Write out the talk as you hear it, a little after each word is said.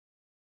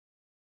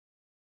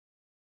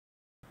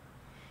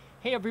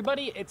Hey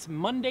everybody, it's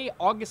Monday,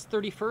 August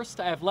 31st.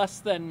 I have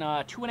less than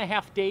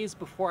 2.5 days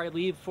before I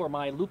leave for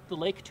my Loop the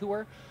Lake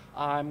tour.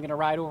 I'm going to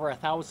ride over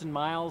 1,000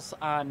 miles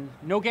on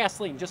no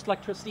gasoline, just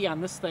electricity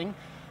on this thing.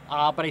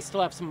 But I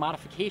still have some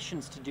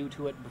modifications to do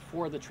to it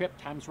before the trip.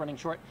 Time's running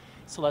short.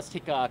 So let's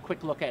take a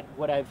quick look at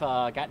what I've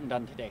gotten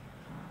done today.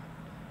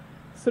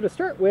 So to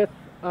start with,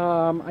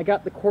 I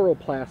got the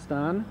coroplast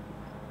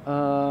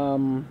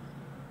on.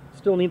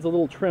 Still needs a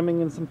little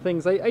trimming and some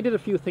things. I did a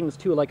few things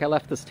too, like I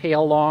left this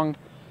tail long,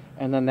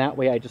 and then that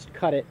way I just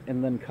cut it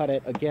and then cut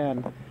it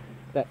again.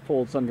 That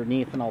folds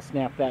underneath and I'll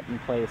snap that in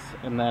place,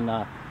 and then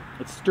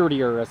it's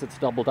sturdier as it's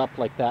doubled up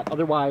like that.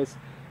 Otherwise,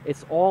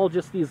 it's all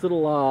just these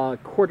little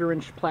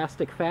 1/4-inch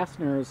plastic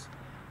fasteners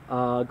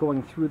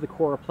going through the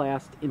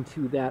coroplast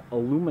into that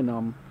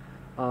aluminum.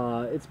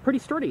 It's pretty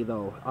sturdy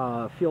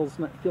though. Feels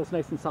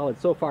nice and solid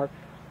so far.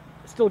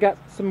 Still got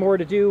some more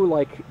to do,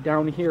 like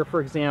down here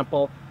for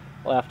example.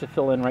 I'll have to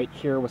fill in right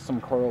here with some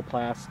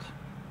coroplast.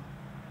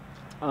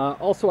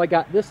 Also, I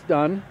got this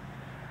done.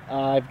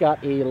 I've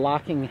got a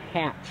locking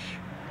hatch.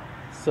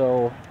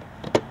 So,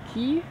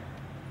 key,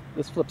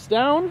 this flips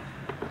down,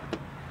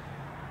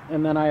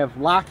 and then I have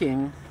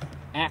locking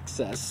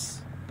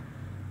access.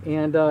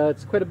 And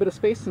it's quite a bit of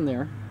space in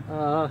there.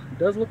 It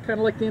does look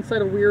kind of like the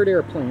inside of a weird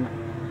airplane.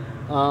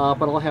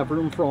 But I'll have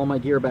room for all my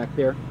gear back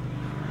there.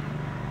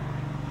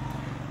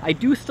 I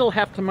do still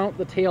have to mount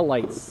the tail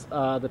lights.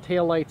 The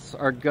tail lights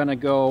are gonna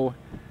go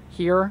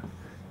here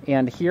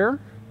and here,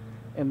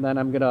 and then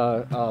I'm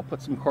gonna put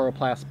some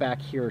coroplast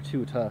back here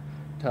too to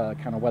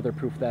kind of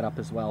weatherproof that up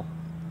as well.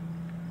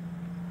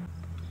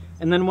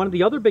 And then one of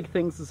the other big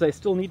things is I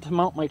still need to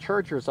mount my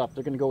chargers up.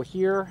 They're gonna go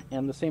here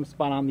and the same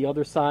spot on the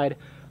other side.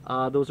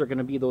 Those are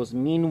gonna be those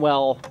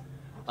Meanwell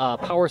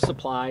power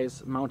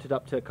supplies mounted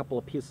up to a couple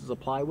of pieces of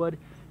plywood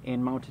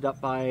and mounted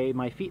up by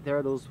my feet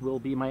there. Those will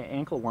be my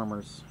ankle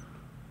warmers.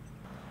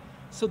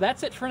 So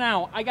that's it for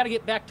now. I got to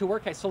get back to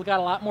work. I still got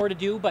a lot more to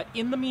do, but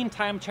in the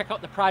meantime, check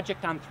out the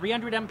project on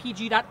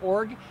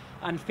 300mpg.org,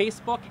 on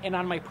Facebook, and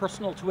on my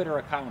personal Twitter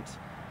account.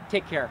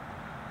 Take care.